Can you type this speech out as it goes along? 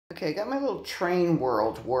Okay, got my little train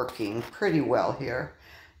world working pretty well here.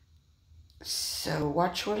 So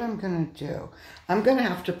watch what I'm gonna do. I'm gonna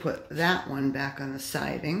have to put that one back on the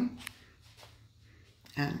siding.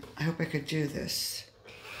 And I hope I could do this.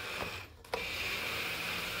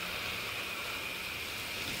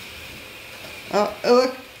 Oh,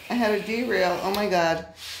 look, I had a derail. Oh my God.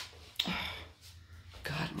 Oh,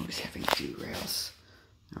 God, I'm always having derails.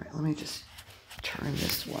 All right, let me just turn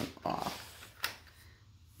this one off.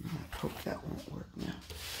 I hope that won't work now.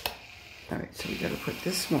 All right, so we got to put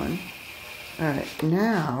this one. All right,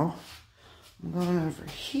 now I'm going over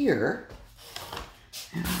here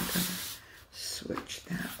and I'm going to switch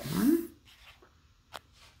that one.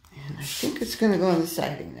 And I think it's going to go on the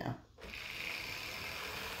siding now.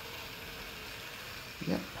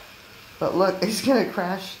 Yep. But look, it's going to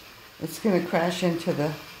crash. It's going to crash into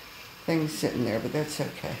the thing sitting there, but that's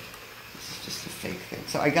okay. This is just a fake thing.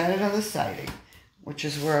 So I got it on the siding, which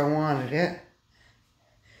is where I wanted it.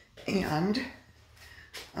 And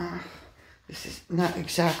this is not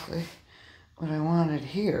exactly what I wanted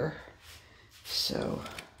here. So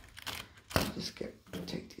I'll just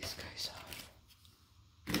take these guys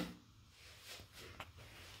off.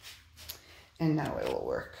 And now it will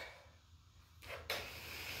work.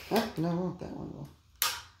 Oh, no, that one will.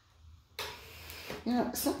 You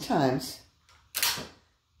know, sometimes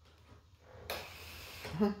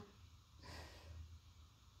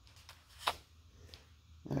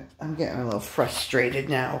I'm getting a little frustrated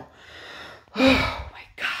now. Oh my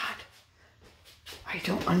God. I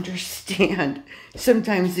don't understand.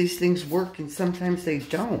 Sometimes these things work and sometimes they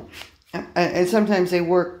don't. And sometimes they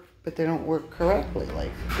work, but they don't work correctly,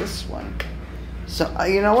 like this one. So,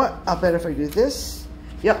 you know what? I'll bet if I do this.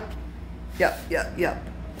 Yep.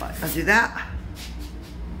 I'll do that.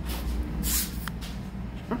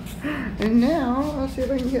 And now, I'll see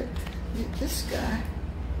if I can get this guy.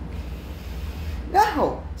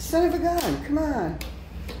 No! Son of a gun, come on.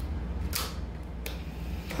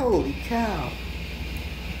 Holy cow.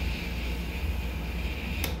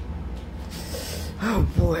 Oh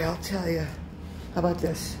boy, I'll tell you. How about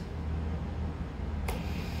this?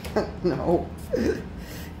 No.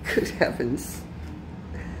 Good heavens.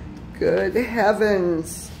 Good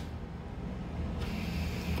heavens.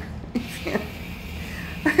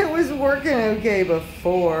 It was working okay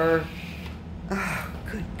before. Oh,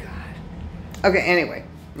 good God. Okay, anyway,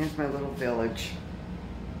 here's my little village.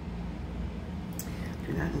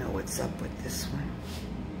 Do not know what's up with this one.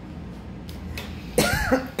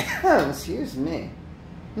 Excuse me.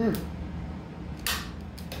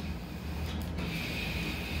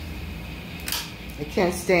 I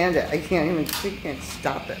can't stand it. I can't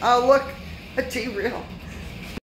stop it. Oh, look, a derail.